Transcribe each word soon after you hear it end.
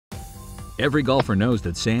Every golfer knows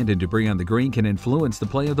that sand and debris on the green can influence the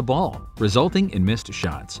play of the ball, resulting in missed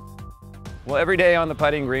shots. Well, every day on the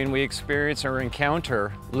putting green, we experience or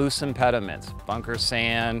encounter loose impediments, bunker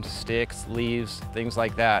sand, sticks, leaves, things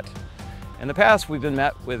like that. In the past, we've been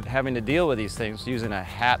met with having to deal with these things using a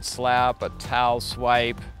hat slap, a towel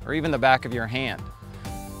swipe, or even the back of your hand.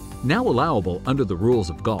 Now allowable under the rules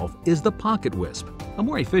of golf is the pocketWISP, a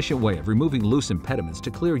more efficient way of removing loose impediments to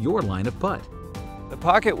clear your line of putt. The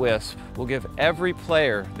pocketWISP will give every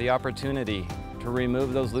player the opportunity to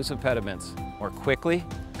remove those loose impediments more quickly,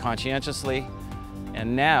 conscientiously,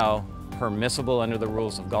 and now permissible under the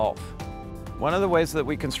rules of golf. One of the ways that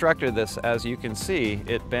we constructed this, as you can see,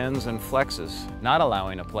 it bends and flexes, not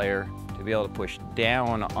allowing a player to be able to push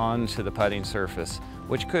down onto the putting surface,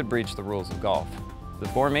 which could breach the rules of golf. The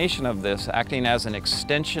formation of this, acting as an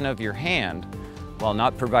extension of your hand while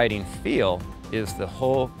not providing feel, is the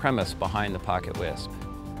whole premise behind the pocketWISP.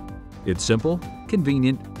 It's simple,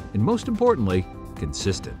 convenient, and most importantly,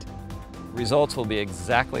 consistent. Results will be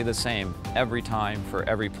exactly the same every time for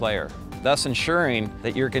every player, thus ensuring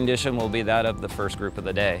that your condition will be that of the first group of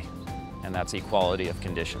the day, and that's equality of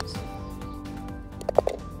conditions.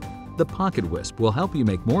 The pocketWISP will help you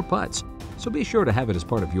make more putts, so be sure to have it as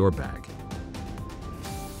part of your bag.